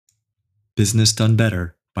Business Done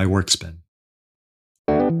Better by Workspin.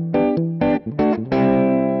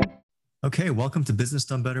 Okay, welcome to Business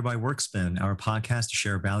Done Better by Workspin, our podcast to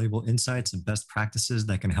share valuable insights and best practices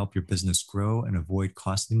that can help your business grow and avoid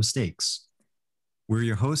costly mistakes. We're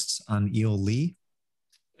your hosts. I'm Eel Lee.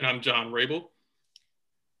 And I'm John Rabel.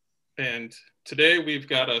 And today we've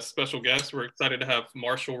got a special guest. We're excited to have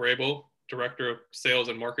Marshall Rabel, Director of Sales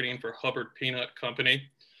and Marketing for Hubbard Peanut Company.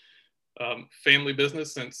 Family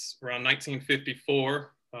business since around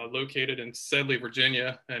 1954, located in Sedley,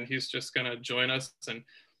 Virginia. And he's just going to join us and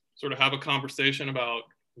sort of have a conversation about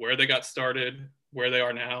where they got started, where they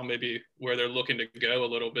are now, maybe where they're looking to go a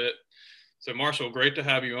little bit. So Marshall, great to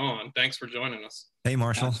have you on. Thanks for joining us. Hey,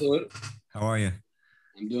 Marshall. Absolutely. How are you?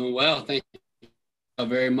 I'm doing well. Thank you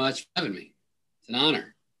very much for having me. It's an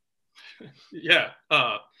honor. Yeah.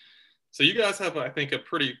 So you guys have, I think, a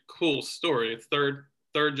pretty cool story. It's third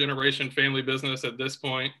generation family business at this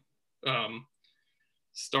point.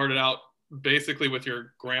 Started out basically with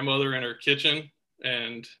your grandmother in her kitchen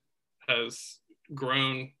and has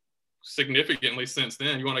grown significantly since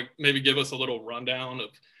then. You want to maybe give us a little rundown of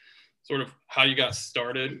sort of how you got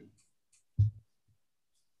started?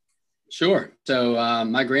 Sure. So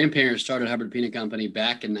my grandparents started Hubbard Peanut Company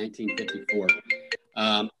back in 1954.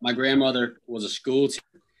 My grandmother was a school teacher,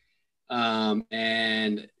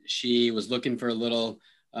 and she was looking for a little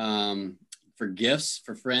for gifts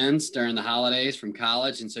for friends during the holidays from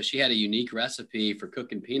college. And so she had a unique recipe for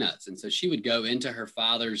cooking peanuts. And so she would go into her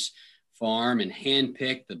father's farm and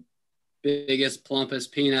handpick the biggest,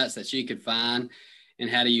 plumpest peanuts that she could find, and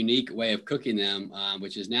had a unique way of cooking them,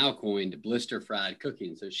 which is now coined blister fried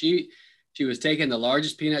cooking. So she was taking the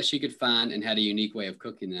largest peanuts she could find and had a unique way of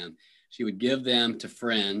cooking them. She would give them to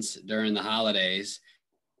friends during the holidays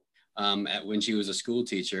when she was a school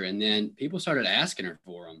teacher. And then people started asking her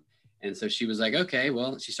for them. And so she was like, okay,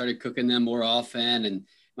 well, she started cooking them more often. And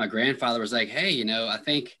my grandfather was like, hey, I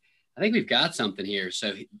think we've got something here.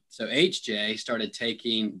 So HJ started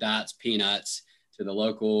taking Dot's peanuts to the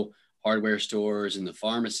local hardware stores and the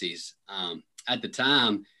pharmacies. At the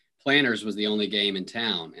time, Planters was the only game in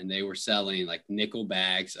town, and they were selling like nickel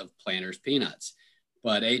bags of Planters peanuts.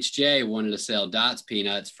 But HJ wanted to sell Dot's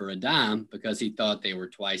peanuts for a dime because he thought they were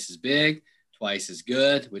twice as big, twice as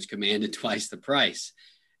good, which commanded twice the price.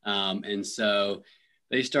 And so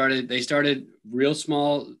they started real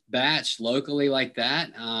small batch locally like that.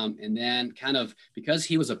 And then kind of because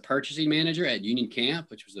he was a purchasing manager at Union Camp,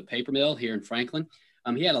 which was a paper mill here in Franklin,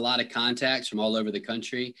 he had a lot of contacts from all over the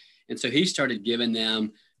country. And so he started giving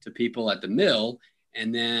them to people at the mill.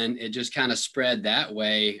 And then it just kind of spread that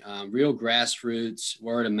way, real grassroots,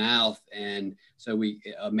 word of mouth. And so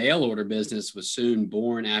a mail order business was soon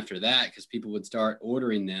born after that because people would start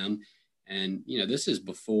ordering them. And, this is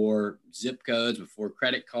before zip codes, before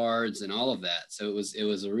credit cards and all of that. So it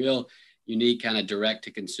was a real unique kind of direct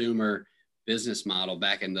to consumer business model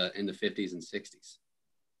back in the 50s and 60s.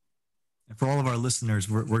 And for all of our listeners,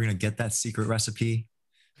 we're going to get that secret recipe,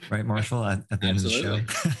 right, Marshall, at the end of the show?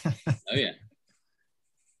 Oh, yeah.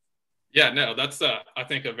 Yeah, no, that's, I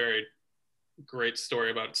think, a very great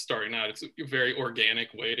story about starting out. It's a very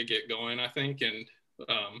organic way to get going, I think. And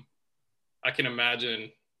I can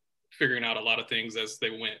imagine figuring out a lot of things as they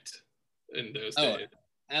went in those days.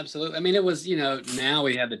 Absolutely. I mean, it was, now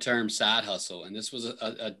we have the term side hustle, and this was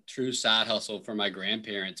a true side hustle for my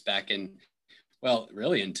grandparents back in, well,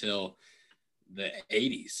 really until the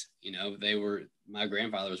 80s. My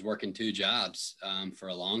grandfather was working two jobs for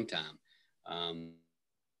a long time.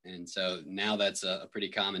 And so now that's a pretty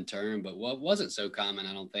common term, but what wasn't so common,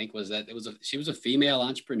 I don't think, was that she was a female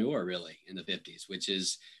entrepreneur really in the 50s, which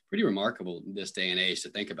is pretty remarkable in this day and age to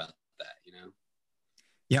think about that,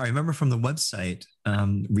 Yeah, I remember from the website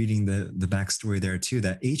reading the backstory there too,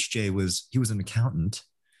 that HJ was an accountant.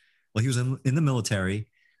 Well, he was in the military,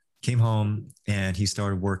 came home, and he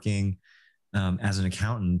started working as an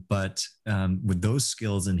accountant. But with those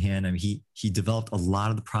skills in hand, I mean, he developed a lot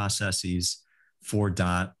of the processes for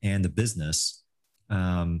Dot and the business,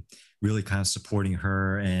 really kind of supporting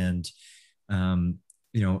her. And,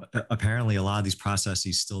 apparently a lot of these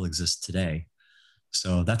processes still exist today.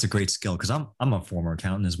 So that's a great skill because I'm a former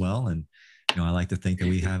accountant as well. And, I like to think that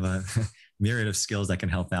we have a myriad of skills that can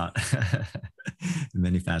help out in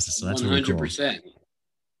many facets. So that's 100%. Really cool.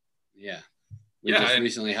 Yeah. We just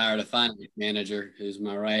recently hired a finance manager who's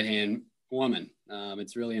my right-hand woman.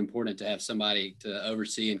 It's really important to have somebody to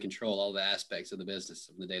oversee and control all the aspects of the business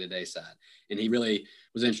from the day-to-day side. And he really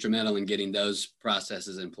was instrumental in getting those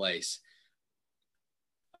processes in place.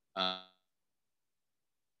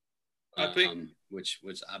 I think, which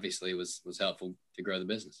obviously was helpful to grow the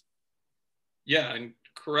business. Yeah, and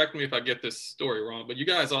correct me if I get this story wrong, but you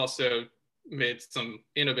guys also made some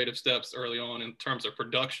innovative steps early on in terms of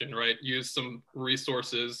production, right? Used some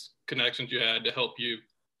resources, connections you had to help you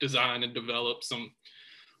design and develop some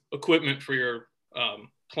equipment for your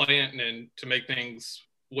plant and to make things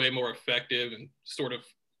way more effective and sort of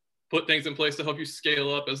put things in place to help you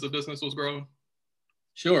scale up as the business was growing?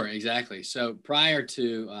 Sure, exactly. So prior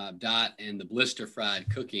to Dot and the blister fried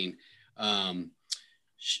cooking,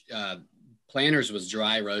 Planters was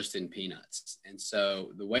dry roasting peanuts. And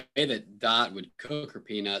so the way that Dot would cook her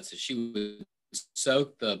peanuts is she would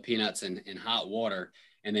soak the peanuts in hot water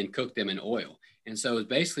and then cook them in oil. And so it was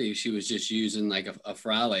basically, she was just using like a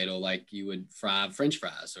fry ladle, like you would fry French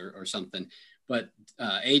fries or something. But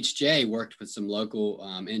HJ worked with some local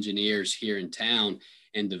engineers here in town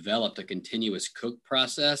and developed a continuous cook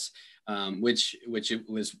process, which it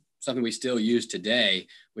was something we still use today,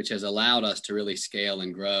 which has allowed us to really scale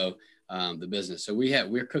and grow the business. So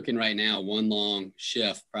we're cooking right now one long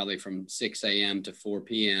shift, probably from 6 a.m. to 4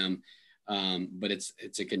 p.m. But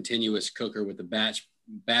it's a continuous cooker with a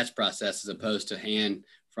batch process as opposed to hand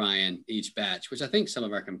frying each batch, which I think some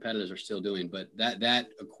of our competitors are still doing. But that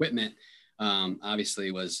equipment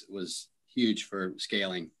obviously was huge for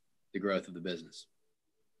scaling the growth of the business.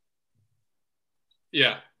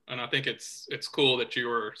 Yeah, and I think it's cool that you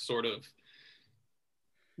were sort of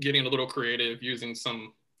getting a little creative, using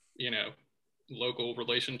some, local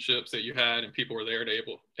relationships that you had, and people were there to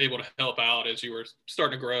able to help out as you were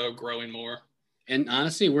starting to growing more. And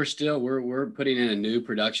honestly, we're putting in a new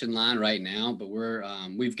production line right now, but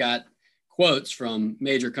we've got quotes from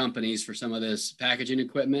major companies for some of this packaging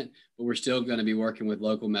equipment, but we're still going to be working with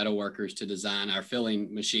local metal workers to design our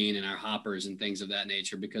filling machine and our hoppers and things of that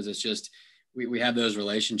nature, because it's just, we have those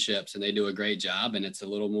relationships and they do a great job, and it's a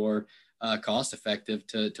little more cost effective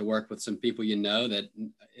to work with some people that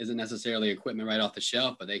isn't necessarily equipment right off the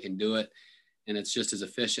shelf, but they can do it, and it's just as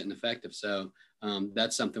efficient and effective. So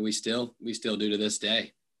that's something we still do to this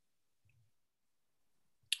day.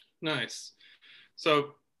 Nice.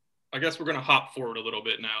 So I guess we're going to hop forward a little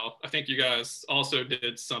bit now. I think you guys also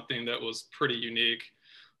did something that was pretty unique,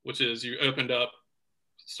 which is you opened up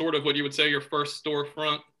sort of what you would say your first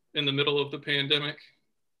storefront in the middle of the pandemic.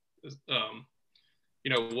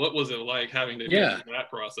 What was it like having to go through that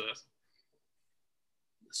process?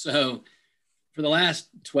 So for the last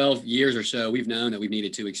 12 years or so, we've known that we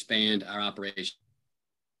needed to expand our operations.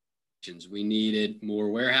 We needed more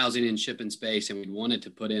warehousing and shipping space, and we wanted to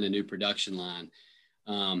put in a new production line.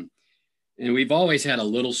 And we've always had a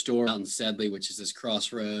little store out in Sedley, which is this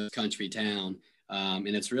crossroads country town, and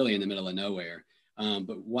it's really in the middle of nowhere.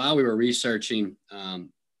 But while we were researching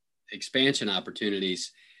expansion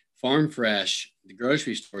opportunities, Farm Fresh, the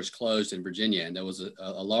grocery stores closed in Virginia, and there was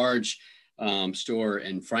a large store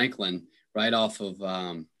in Franklin right off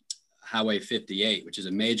of Highway 58, which is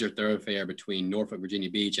a major thoroughfare between Norfolk, Virginia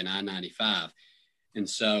Beach and I-95. And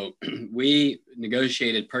so we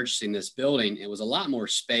negotiated purchasing this building. It was a lot more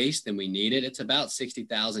space than we needed. It's about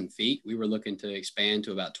 60,000 feet. We were looking to expand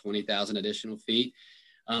to about 20,000 additional feet.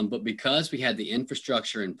 But because we had the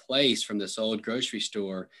infrastructure in place from this old grocery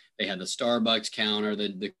store, they had the Starbucks counter,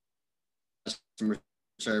 the customer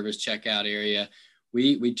service checkout area.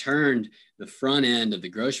 We turned the front end of the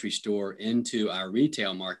grocery store into our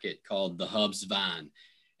retail market called the Hubs Vine.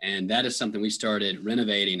 And that is something we started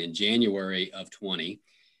renovating in January of 20.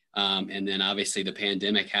 And then obviously the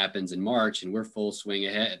pandemic happens in March, and we're full swing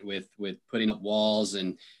ahead with putting up walls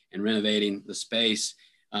and renovating the space.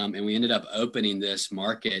 And we ended up opening this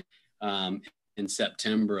market in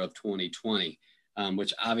September of 2020,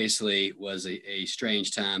 which obviously was a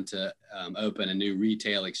strange time to open a new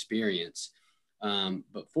retail experience.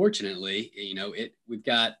 But fortunately, we've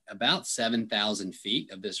got about 7,000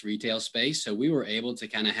 feet of this retail space. So we were able to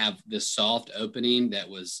kind of have this soft opening that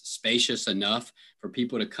was spacious enough for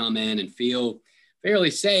people to come in and feel fairly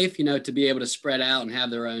safe, to be able to spread out and have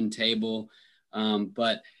their own table.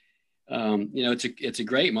 But it's a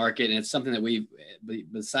great market, and it's something that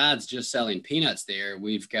besides just selling peanuts there,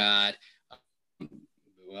 we've got,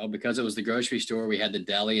 because it was the grocery store, we had the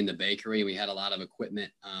deli and the bakery, we had a lot of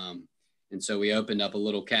equipment. And so we opened up a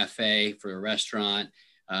little cafe for a restaurant.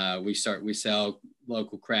 We sell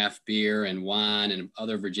local craft beer and wine and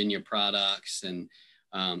other Virginia products and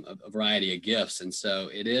a variety of gifts. And so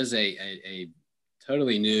it is a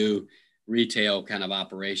totally new retail kind of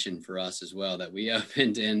operation for us as well that we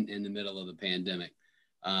opened in the middle of the pandemic,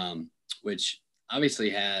 which obviously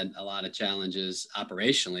had a lot of challenges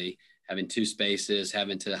operationally, having two spaces,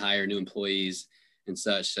 having to hire new employees and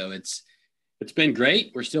such. So It's been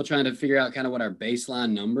great. We're still trying to figure out kind of what our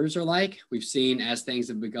baseline numbers are like. We've seen as things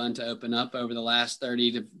have begun to open up over the last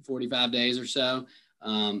 30 to 45 days or so,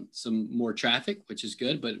 some more traffic, which is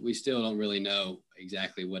good, but we still don't really know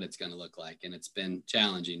exactly what it's going to look like. And it's been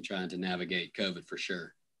challenging trying to navigate COVID for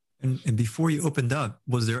sure. And before you opened up,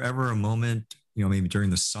 was there ever a moment, maybe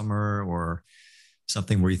during the summer or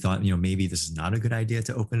something where you thought, maybe this is not a good idea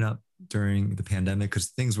to open up during the pandemic because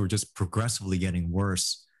things were just progressively getting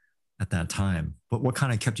worse at that time? But what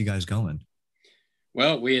kind of kept you guys going?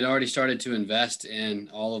 Well, we had already started to invest in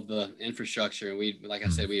all of the infrastructure. Like I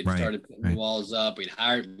said, we had started putting the walls up. We'd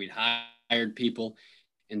hired people.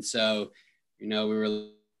 And so, we were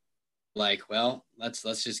like, well, let's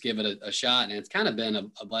just give it a shot. And it's kind of been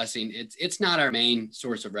a blessing. It's not our main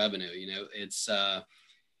source of revenue. It's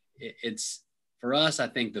for us, I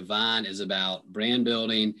think the Vine is about brand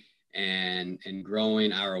building and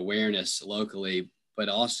growing our awareness locally, but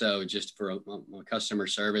also just for a customer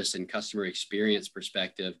service and customer experience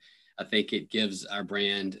perspective. I think it gives our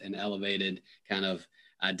brand an elevated kind of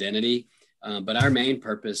identity. But our main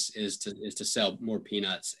purpose is to sell more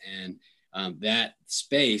peanuts. And that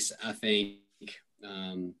space, I think,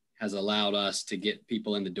 has allowed us to get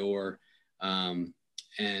people in the door and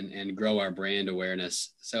grow our brand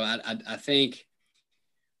awareness. So I think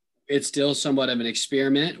it's still somewhat of an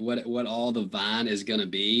experiment. What all the Vine is going to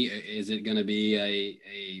be? Is it going to be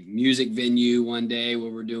a music venue one day where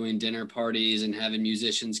we're doing dinner parties and having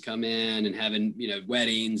musicians come in and having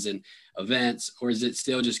weddings and events, or is it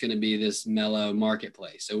still just going to be this mellow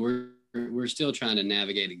marketplace? So we're still trying to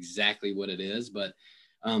navigate exactly what it is, but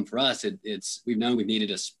for us, we've known we've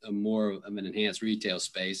needed a more of an enhanced retail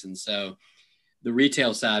space, and so the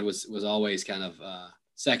retail side was always kind of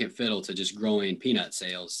second fiddle to just growing peanut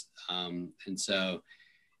sales. And so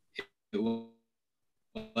it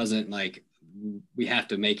wasn't like we have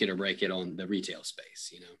to make it or break it on the retail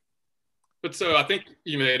space, But so I think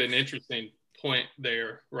you made an interesting point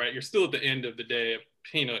there, right? You're still at the end of the day a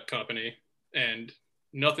peanut company, and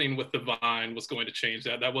nothing with the Vine was going to change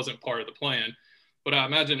that. That wasn't part of the plan. But I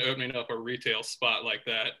imagine opening up a retail spot like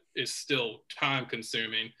that is still time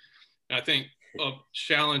consuming. And I think a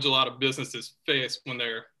challenge a lot of businesses face when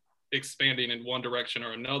they're expanding in one direction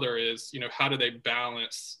or another is, how do they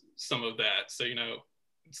balance some of that? So,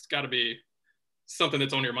 it's got to be something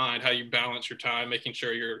that's on your mind, how you balance your time, making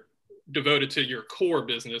sure you're devoted to your core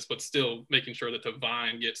business, but still making sure that the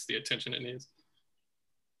Vine gets the attention it needs.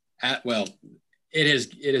 Well, it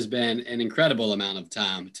has been an incredible amount of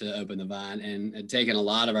time to open the Vine and taken a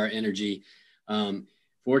lot of our energy.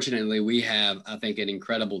 Fortunately, we have, I think, an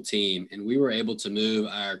incredible team, and we were able to move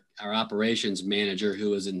our operations manager,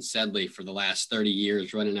 who was in Sedley for the last 30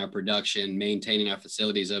 years, running our production, maintaining our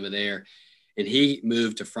facilities over there. And he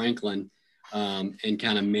moved to Franklin and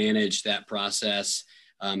kind of managed that process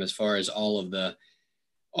as far as all of the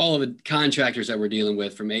contractors that we're dealing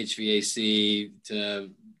with, from HVAC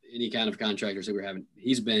to any kind of contractors that we're having.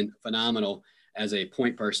 He's been phenomenal as a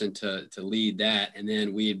point person to lead that. And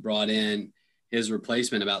then we had brought in his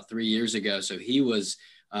replacement about 3 years ago. So he was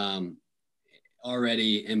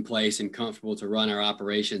already in place and comfortable to run our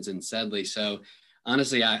operations in Sedley. So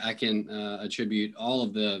honestly, I can attribute all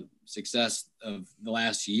of the success of the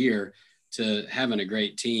last year to having a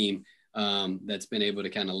great team that's been able to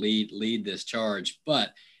kind of lead this charge.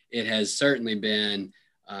 But it has certainly been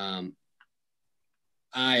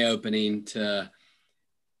eye-opening to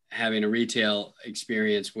having a retail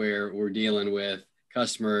experience where we're dealing with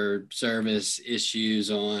customer service issues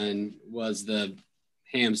on, was the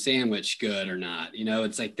ham sandwich good or not?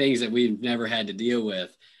 It's like things that we've never had to deal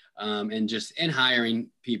with, and hiring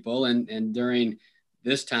people. And during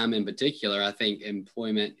this time in particular, I think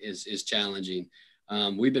employment is challenging.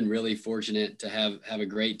 We've been really fortunate to have a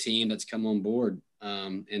great team that's come on board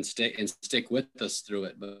and stick with us through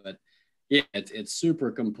it. But yeah, it's super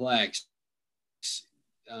complex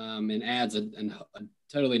and adds a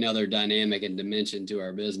totally another dynamic and dimension to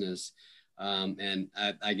our business. And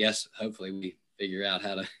I guess hopefully we figure out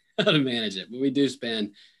how to manage it. But we do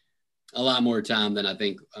spend a lot more time than I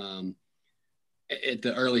think at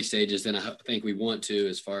the early stages than I think we want to,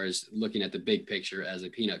 as far as looking at the big picture as a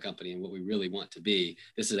peanut company and what we really want to be.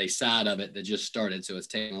 This is a side of it that just started, so it's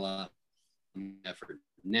taking a lot of effort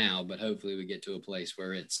now, but hopefully we get to a place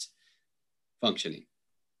where it's functioning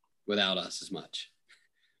without us as much.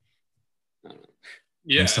 I don't know.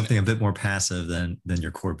 Yeah, something a bit more passive than your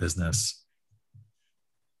core business.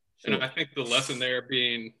 And I think the lesson there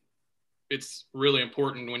being, it's really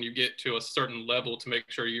important when you get to a certain level to make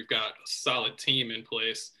sure you've got a solid team in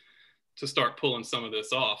place to start pulling some of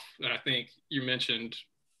this off. And I think you mentioned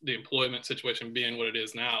the employment situation being what it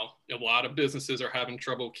is now, a lot of businesses are having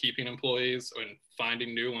trouble keeping employees and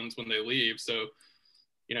finding new ones when they leave. So,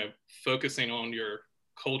 focusing on your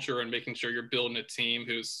culture and making sure you're building a team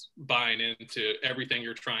who's buying into everything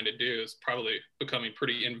you're trying to do is probably becoming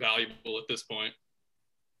pretty invaluable at this point.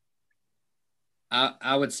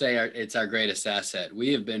 I would say it's our greatest asset.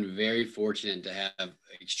 We have been very fortunate to have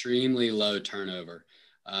extremely low turnover.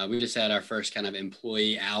 We just had our first kind of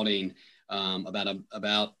employee outing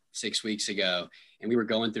about 6 weeks ago, and we were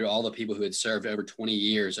going through all the people who had served over 20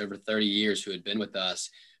 years, over 30 years, who had been with us,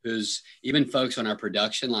 who's even folks on our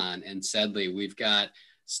production line in Sedley. We've got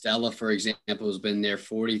Stella, for example, who's been there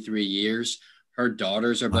 43 years. Her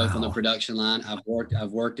daughters are both on the production line. I've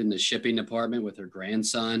worked in the shipping department with her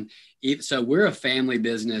grandson. So we're a family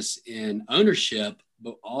business in ownership,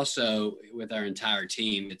 but also with our entire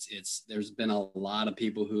team. There's been a lot of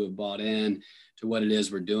people who have bought in to what it is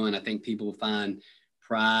we're doing. I think people find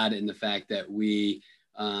pride in the fact that we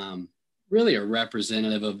really are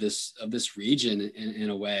representative of this region in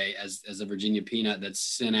a way, as a Virginia peanut that's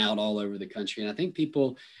sent out all over the country. And I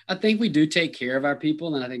think we do take care of our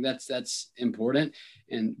people, and I think that's important.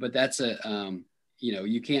 But that's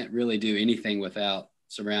you can't really do anything without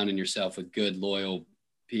surrounding yourself with good, loyal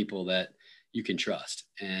people that you can trust.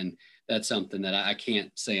 And that's something that I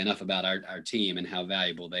can't say enough about our team and how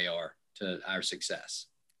valuable they are to our success.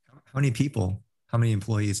 How many people, how many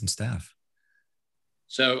employees and staff?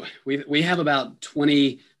 So we have about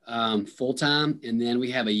 20 full-time, and then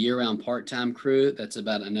we have a year-round part-time crew. That's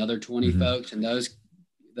about another 20 folks. And those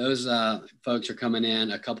folks are coming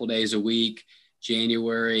in a couple days a week,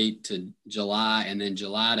 January to July, and then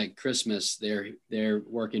July to Christmas, they're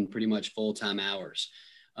working pretty much full-time hours.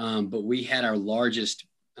 But we had our largest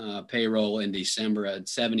payroll in December at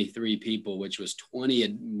 73 people, which was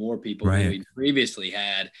 20 more people than we previously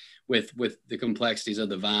had with the complexities of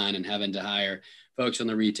the Vine and having to hire folks on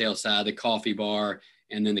the retail side, the coffee bar,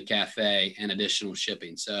 and then the cafe and additional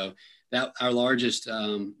shipping. So that our largest,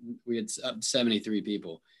 we had up to 73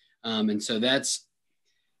 people. And so that's,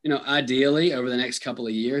 ideally over the next couple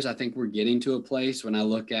of years, I think we're getting to a place when I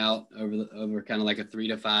look out over kind of like a 3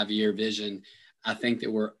 to 5 year vision. I think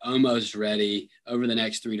that we're almost ready over the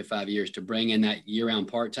next 3 to 5 years to bring in that year-round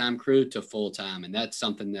part-time crew to full-time. And that's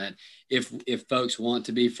something that if folks want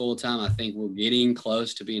to be full-time, I think we're getting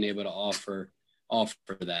close to being able to offer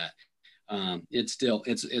that.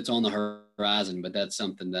 It's on the horizon, but that's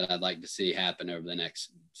something that I'd like to see happen over the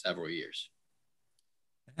next several years.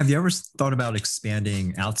 Have you ever thought about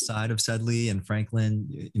expanding outside of Sedley and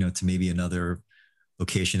Franklin, to maybe another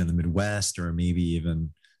location in the Midwest, or maybe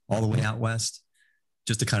even all the way out west,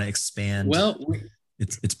 just to kind of expand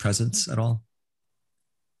its presence at all?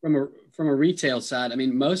 From a retail side, I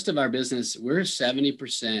mean, most of our business, we're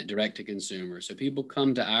 70% direct to consumer. So people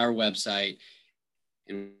come to our website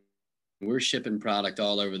and we're shipping product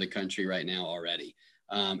all over the country right now already.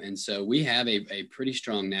 And so we have a pretty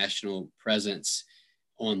strong national presence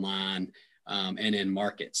online and in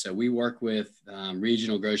markets. So we work with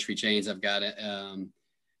regional grocery chains. I've got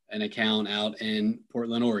an account out in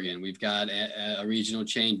Portland, Oregon. We've got a regional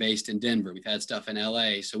chain based in Denver. We've had stuff in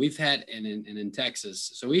LA. So we've had in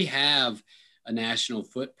Texas. So we have a national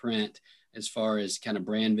footprint as far as kind of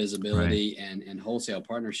brand visibility and wholesale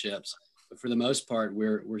partnerships. But for the most part,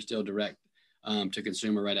 we're still direct to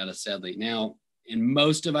consumer right out of Sedley. Now, and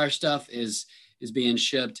most of our stuff is being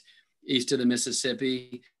shipped east of the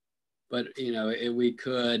Mississippi, but we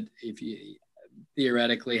could, if you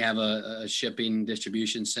theoretically have a shipping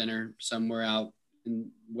distribution center somewhere out in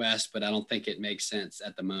west, but I don't think it makes sense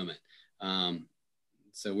at the moment.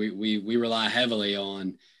 So we rely heavily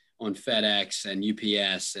on FedEx and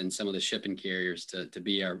UPS and some of the shipping carriers to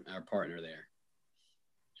be our partner there.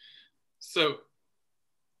 So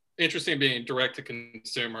interesting being direct to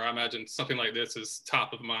consumer. I imagine something like this is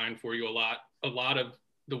top of mind for you a lot. A lot of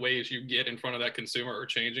the ways you get in front of that consumer are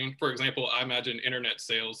changing. For example, I imagine internet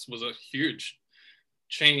sales was a huge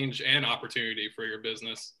change and opportunity for your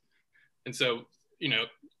business. And so,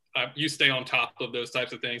 you stay on top of those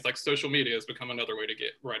types of things. Like social media has become another way to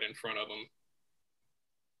get right in front of them.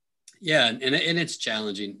 Yeah, and it's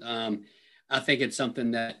challenging. I think it's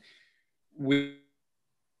something that we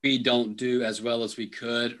don't do as well as we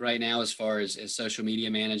could right now as far as social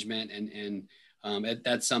media management. And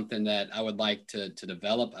that's something that I would like to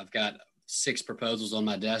develop. I've got 6 proposals on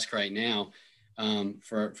my desk right now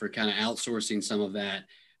for kind of outsourcing some of that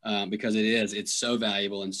because it's so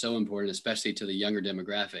valuable and so important, especially to the younger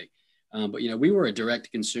demographic. But we were a direct to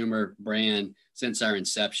consumer brand since our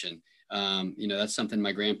inception. That's something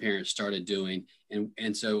my grandparents started doing.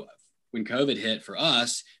 And so when COVID hit for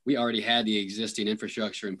us, we already had the existing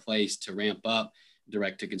infrastructure in place to ramp up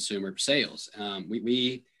direct to consumer sales.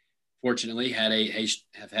 We fortunately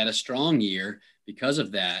have had a strong year because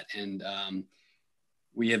of that. And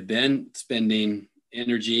we have been spending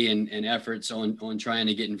energy and efforts on trying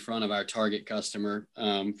to get in front of our target customer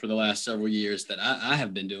for the last several years that I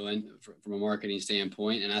have been doing from a marketing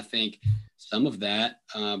standpoint. And I think some of that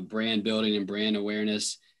brand building and brand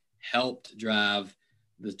awareness helped drive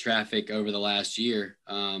the traffic over the last year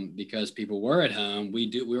because people were at home.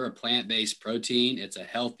 We're a plant-based protein. It's a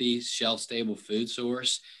healthy, shelf-stable food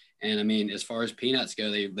source. And I mean, as far as peanuts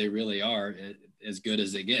go, they really are as good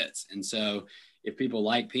as it gets. And so if people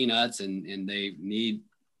like peanuts and they need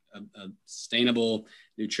a sustainable,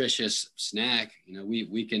 nutritious snack, you know,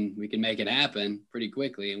 we can make it happen pretty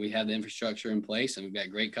quickly. And we have the infrastructure in place, and we've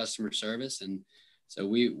got great customer service. And so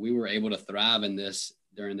we were able to thrive in this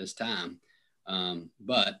during this time.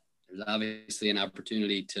 But there's obviously an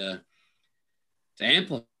opportunity to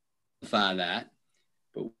amplify that.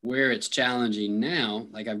 But where it's challenging now,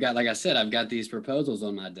 like I said, I've got these proposals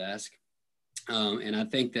on my desk. And I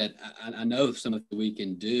think that I know some of what we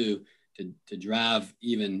can do to drive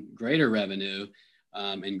even greater revenue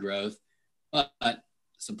and growth, but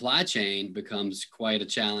supply chain becomes quite a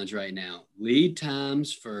challenge right now. Lead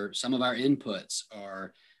times for some of our inputs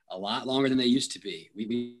are a lot longer than they used to be.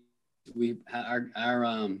 Our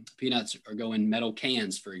peanuts are going metal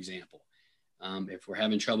cans, for example. If we're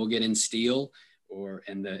having trouble getting steel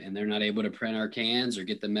and they're not able to print our cans or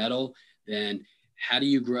get the metal, then how do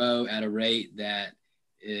you grow at a rate that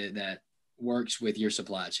works with your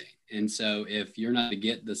supply chain? And so if you're not to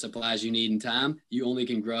get the supplies you need in time, you only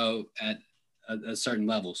can grow at a certain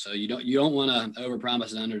level. So you don't want to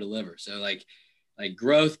overpromise and underdeliver. So like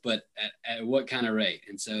growth, but at what kind of rate?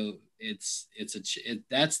 And so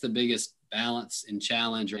that's the biggest balance and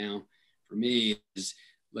challenge right now for me, is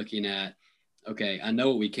looking at, okay, I know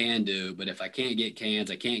what we can do, but if I can't get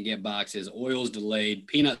cans, I can't get boxes, oil's delayed,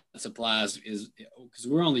 peanut supplies because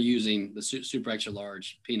we're only using the super extra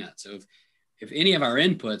large peanuts. So if any of our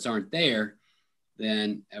inputs aren't there,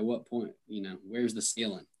 then at what point, you know, where's the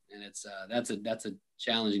ceiling? And it's that's a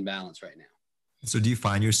challenging balance right now. So do you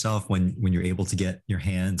find yourself when you're able to get your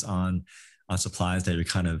hands on supplies that you're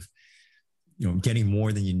kind of, you know, getting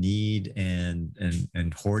more than you need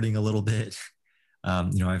and hoarding a little bit?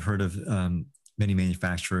 You know, I've heard of many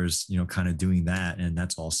manufacturers, you know, kind of doing that, and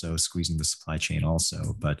that's also squeezing the supply chain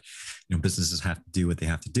also. But, you know, businesses have to do what they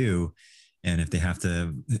have to do. And if they have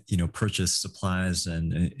to, you know, purchase supplies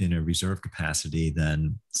and in a reserve capacity,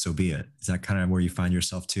 then so be it. Is that kind of where you find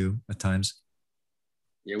yourself too at times?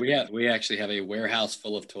 Yeah, we actually have a warehouse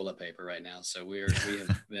full of toilet paper right now. So we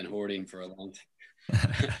have been hoarding for a long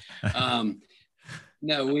time.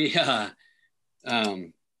 No,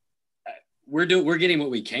 we're getting what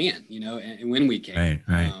we can, you know, and when we can.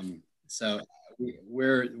 Right. So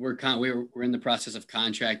we're in the process of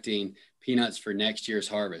contracting peanuts for next year's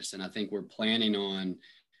harvest, and I think we're planning on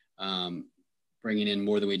bringing in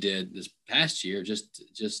more than we did this past year,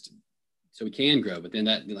 just so we can grow. But then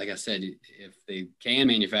that, like I said, if the can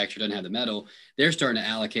manufacturer doesn't have the metal, they're starting to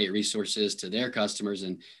allocate resources to their customers,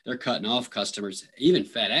 and they're cutting off customers. Even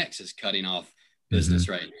FedEx is cutting off business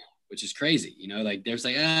right now, which is crazy. You know, like there's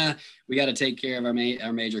like, we got to take care of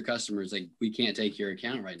our major customers. Like we can't take your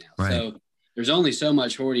account right now. Right. So there's only so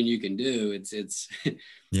much hoarding you can do. It's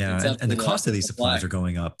yeah. And the cost of these supplies are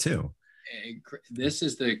going up too. This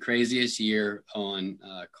is the craziest year on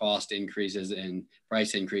cost increases and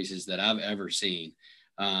price increases that I've ever seen.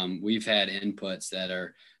 We've had inputs that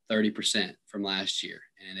are 30% from last year,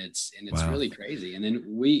 and it's wow. Really crazy. And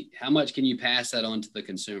then how much can you pass that on to the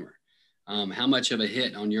consumer? How much of a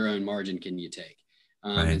hit on your own margin can you take?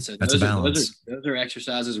 Right. And so those are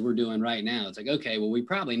exercises we're doing right now. It's like, okay, well, we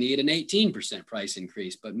probably need an 18% price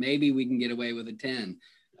increase, but maybe we can get away with a 10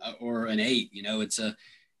 or an 8. You know,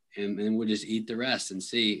 and then we'll just eat the rest and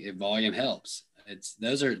see if volume helps.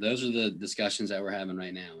 Those are the discussions that we're having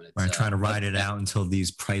right now. And it's trying to ride it out until these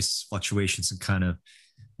price fluctuations can kind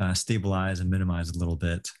of stabilize and minimize a little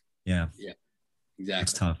bit. Yeah, exactly.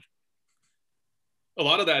 It's tough. A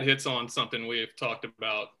lot of that hits on something we've talked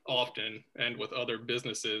about often and with other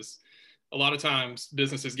businesses. A lot of times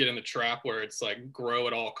businesses get in the trap where it's like grow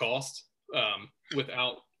at all costs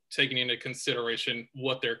without taking into consideration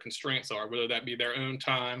what their constraints are, whether that be their own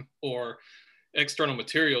time or external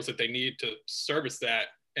materials that they need to service that.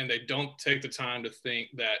 And they don't take the time to think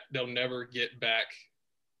that they'll never get back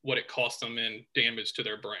what it cost them in damage to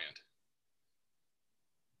their brand.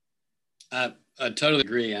 I totally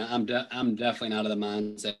agree. I'm definitely not of the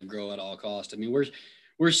mindset of grow at all costs. I mean,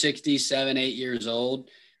 we're 67, 8 years old.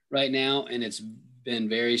 right now, and it's been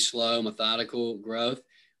very slow, methodical growth,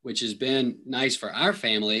 which has been nice for our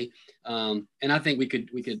family. And I think we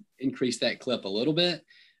could increase that clip a little bit,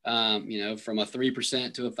 from a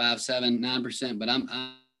 3% to a 5, 7, 9%. But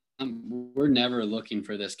we're never looking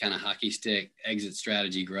for this kind of hockey stick exit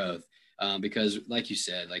strategy growth, because, like you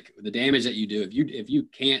said, like the damage that you do if you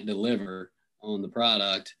can't deliver on the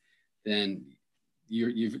product, then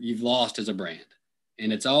you've lost as a brand.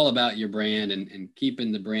 And it's all about your brand and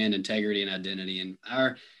keeping the brand integrity and identity. And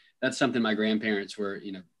that's something my grandparents were,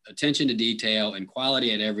 attention to detail and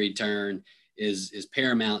quality at every turn is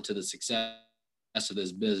paramount to the success of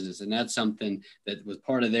this business. And that's something that was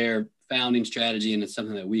part of their founding strategy. And it's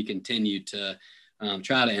something that we continue to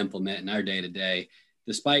try to implement in our day to day.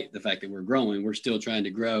 Despite the fact that we're growing, we're still trying to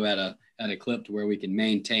grow at a clip to where we can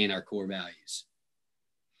maintain our core values.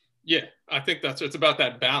 Yeah, I think it's about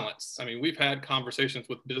that balance. I mean, we've had conversations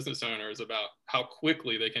with business owners about how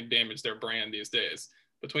quickly they can damage their brand these days.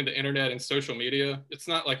 Between the internet and social media, it's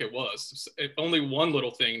not like it was. Only one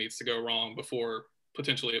little thing needs to go wrong before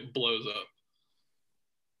potentially it blows up.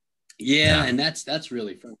 Yeah, and that's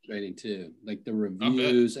really frustrating too. Like the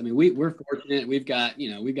reviews. I mean, we're fortunate. We've got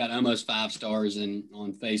almost 5 stars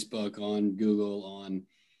on Facebook, on Google, on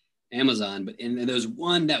Amazon. But in those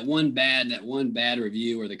one bad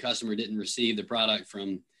review where the customer didn't receive the product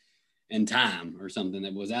in time or something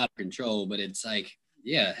that was out of control. But it's like,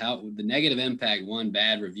 yeah, how the negative impact one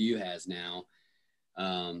bad review has now.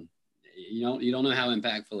 You don't know how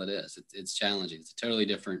impactful it is. It's challenging. It's a totally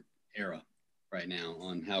different era right now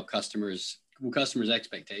on how customers'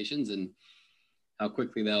 expectations and how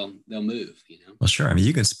quickly they'll move. Well, sure. I mean,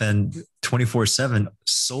 you can spend 24/7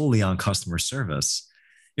 solely on customer service,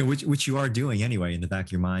 which you are doing anyway in the back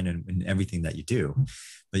of your mind and everything that you do.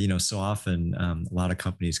 But so often a lot of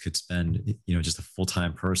companies could spend just a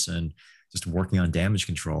full-time person just working on damage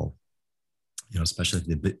control. Especially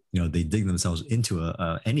if they dig themselves into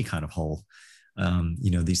any kind of hole.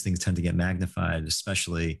 These things tend to get magnified,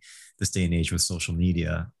 especially this day and age with social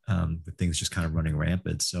media, with things just kind of running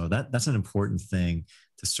rampant. So that's an important thing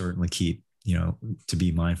to certainly keep, to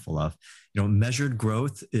be mindful of. Measured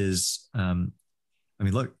growth is,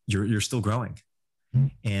 look, you're still growing,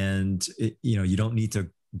 and you don't need to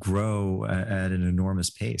grow at an enormous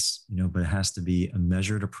pace, but it has to be a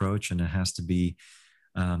measured approach, and it has to be,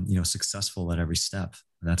 successful at every step.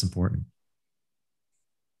 And that's important.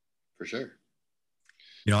 For sure.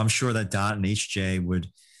 I'm sure that Dot and HJ would,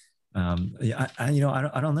 I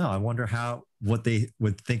don't know. I wonder what they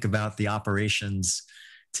would think about the operations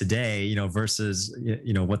today, versus,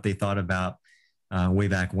 what they thought about way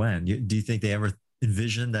back when. Do you think they ever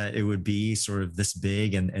envisioned that it would be sort of this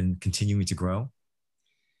big and continuing to grow?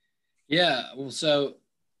 Yeah. Well, so,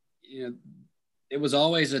 it was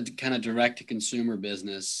always a kind of direct to consumer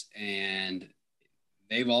business, and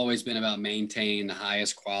they've always been about maintaining the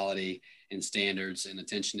highest quality and standards and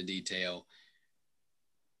attention to detail.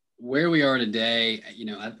 Where we are today,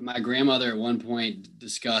 my grandmother at one point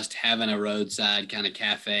discussed having a roadside kind of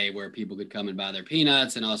cafe where people could come and buy their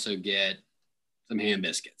peanuts and also get some ham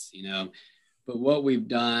biscuits, But what we've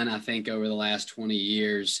done, I think, over the last 20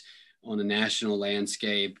 years on a national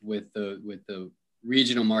landscape with the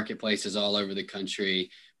regional marketplaces all over the country,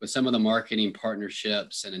 with some of the marketing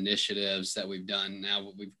partnerships and initiatives that we've done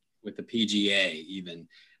now with the PGA even,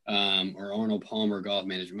 or Arnold Palmer Golf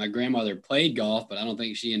Management. My grandmother played golf, but I don't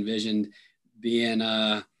think she envisioned being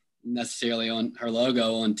necessarily on her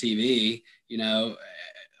logo on TV,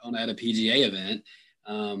 at a PGA event.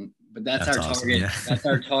 But that's our awesome. target. Yeah. That's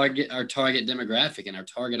our target demographic and our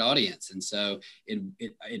target audience. And so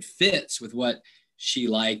it fits with what she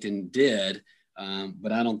liked and did.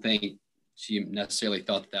 But I don't think she necessarily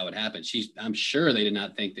thought that would happen. I'm sure they did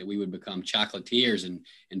not think that we would become chocolatiers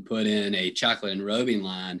and put in a chocolate enrobing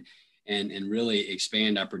line and really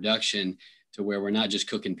expand our production to where we're not just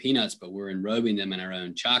cooking peanuts, but we're enrobing them in our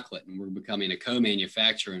own chocolate, and we're becoming a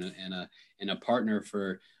co-manufacturer and a partner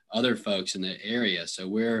for other folks in the area. So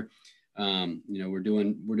we're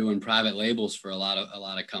doing private labels for a lot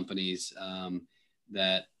of companies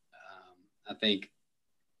that I think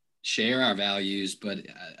share our values, but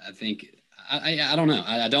I think I don't know.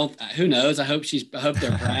 I don't. Who knows? I hope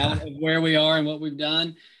they're proud of where we are and what we've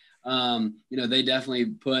done. They definitely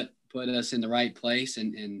put us in the right place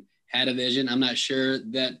and had a vision. I'm not sure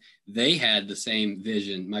that they had the same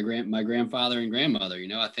vision. My grandfather and grandmother.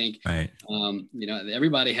 I think right.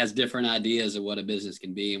 Everybody has different ideas of what a business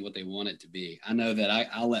can be and what they want it to be. I know that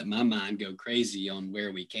I'll let my mind go crazy on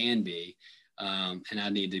where we can be. And I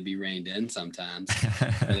need to be reined in sometimes.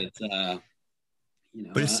 But it's,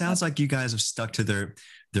 But it sounds like you guys have stuck to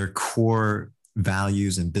their core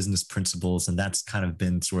values and business principles, and that's kind of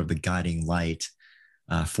been sort of the guiding light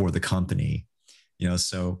for the company.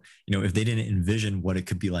 So if they didn't envision what it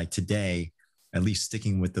could be like today, at least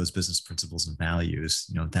sticking with those business principles and values,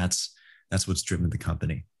 that's what's driven the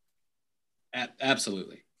company.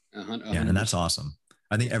 Absolutely. 100%. Yeah, and that's awesome.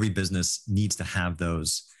 I think every business needs to have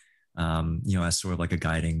those, as sort of like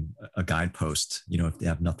a guidepost, if they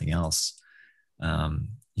have nothing else.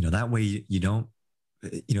 That way you don't,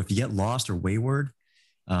 if you get lost or wayward,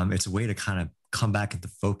 it's a way to kind of come back into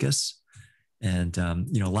focus. And,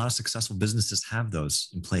 a lot of successful businesses have those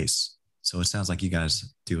in place. So it sounds like you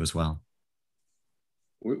guys do as well.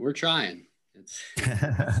 We're trying.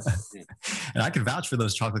 Yeah. And I can vouch for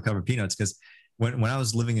those chocolate covered peanuts, because when I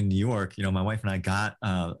was living in New York, my wife and I got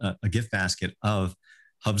a gift basket of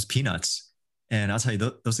Hub's peanuts, and I'll tell you,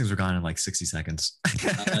 those things were gone in like 60 seconds.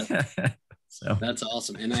 So that's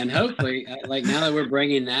awesome. And hopefully, like now that we're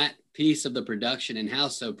bringing that piece of the production in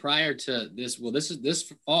house. So prior to this,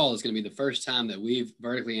 this fall is going to be the first time that we've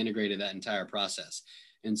vertically integrated that entire process.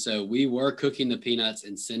 And so we were cooking the peanuts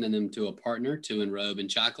and sending them to a partner to enrobe in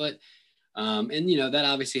chocolate. And that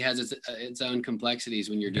obviously has its own complexities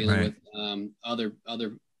when you're dealing with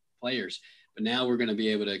other players. But now we're going to be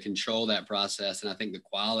able to control that process, and I think the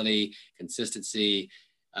quality, consistency,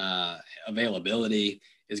 availability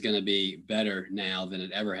is going to be better now than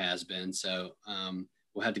it ever has been. So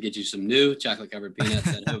we'll have to get you some new chocolate covered peanuts,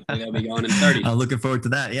 and hopefully they'll be going in 30. I'm looking forward to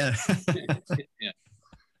that. Yeah.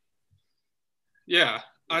 Yeah.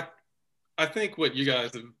 I think what you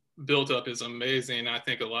guys have built up is amazing. I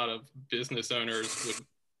think a lot of business owners would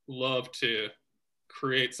love to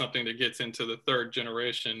create something that gets into the third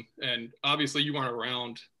generation. And obviously you weren't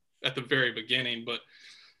around at the very beginning, but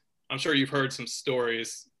I'm sure you've heard some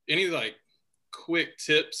stories. Any like quick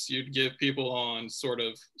tips you'd give people on sort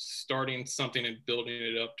of starting something and building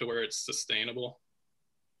it up to where it's sustainable?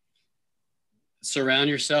 Surround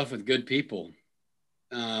yourself with good people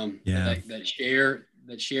that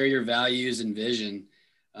share your values and vision,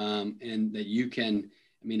 and that you can,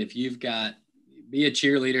 if you've got, be a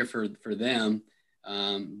cheerleader for them,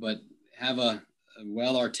 but have a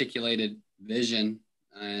well-articulated vision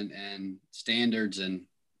and standards and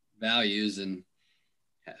values, and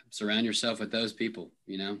surround yourself with those people,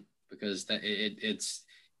 because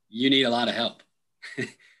you need a lot of help.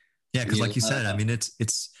 Yeah. Cause like you said,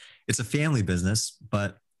 it's a family business,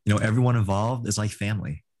 but everyone involved is like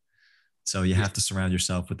family. So you have to surround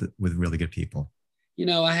yourself with really good people.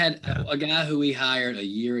 I had a guy who we hired a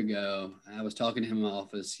year ago. I was talking to him in my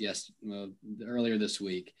office earlier this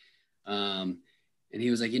week. And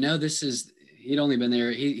he was like, he'd only been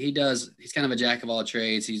there. He's kind of a jack of all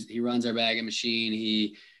trades. He runs our bagging machine.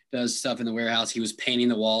 He does stuff in the warehouse. He was painting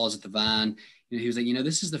the walls at the Vine. He was like,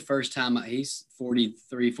 this is the first time. He's 4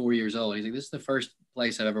 years old. He's like, this is the first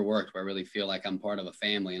place I've ever worked where I really feel like I'm part of a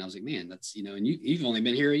family. And I was like, man, that's, and you've only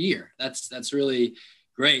been here a year. That's really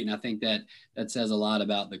great. And I think that says a lot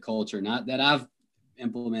about the culture, not that I've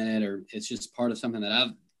implemented, or it's just part of something that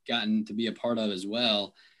I've gotten to be a part of as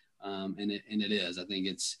well. And it is, I think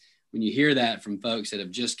it's, when you hear that from folks that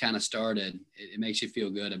have just kind of started, it makes you feel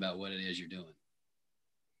good about what it is you're doing.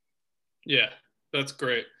 Yeah, that's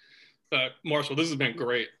great. Marshall, this has been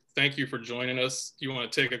great. Thank you for joining us. Do you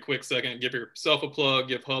want to take a quick second, give yourself a plug,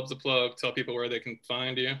 give Hubs a plug, tell people where they can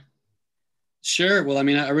find you? Sure. Well, I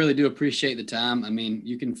really do appreciate the time.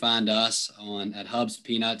 You can find us at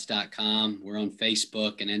hubspeanuts.com. We're on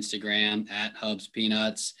Facebook and Instagram at Hubs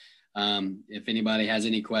Peanuts. If anybody has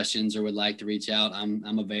any questions or would like to reach out,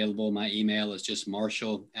 I'm available. My email is just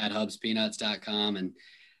marshall@hubspeanuts.com, and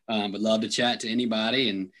would love to chat to anybody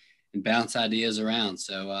and bounce ideas around.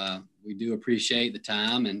 So we do appreciate the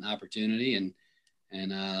time and opportunity, and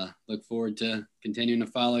look forward to continuing to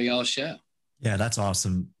follow y'all's show. Yeah, that's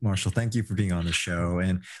awesome, Marshall. Thank you for being on the show.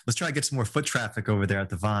 And let's try to get some more foot traffic over there at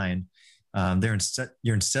the Vine.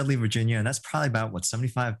 You're in Sedley, Virginia, and that's probably about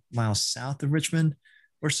 75 miles south of Richmond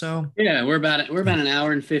or so. Yeah, we're about an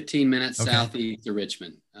hour and 15 minutes southeast of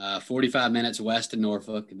Richmond, 45 minutes west of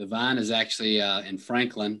Norfolk. The Vine is actually in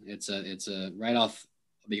Franklin. It's a right off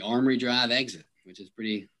the Armory Drive exit, which is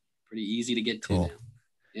pretty easy to get to. Cool.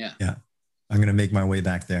 Now. Yeah. I'm going to make my way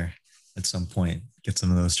back there at some point, get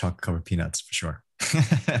some of those chocolate covered peanuts for sure.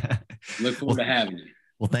 Look forward to having you.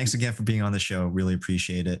 Well, thanks again for being on the show. Really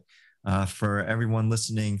appreciate it. For everyone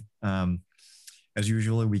listening, as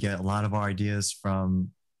usual, we get a lot of our ideas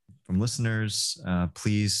from listeners.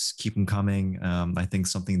 Please keep them coming. I think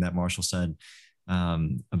something that Marshall said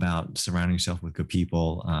about surrounding yourself with good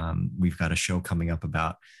people. We've got a show coming up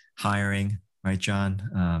about hiring, right,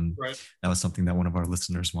 John? Right. That was something that one of our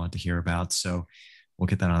listeners wanted to hear about. So we'll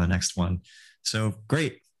get that on the next one. So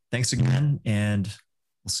great. Thanks again. And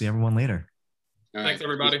we'll see everyone later. All Thanks, right.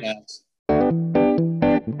 everybody. Thanks,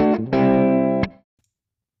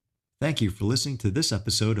 Thank you for listening to this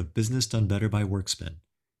episode of Business Done Better by Workspin.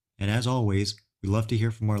 And as always, we love to hear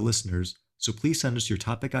from our listeners, so please send us your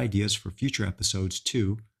topic ideas for future episodes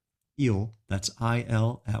to Il, that's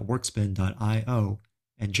IL, at workspin.io,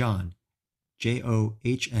 and John,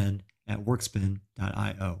 JOHN, at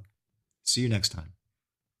workspin.io. See you next time.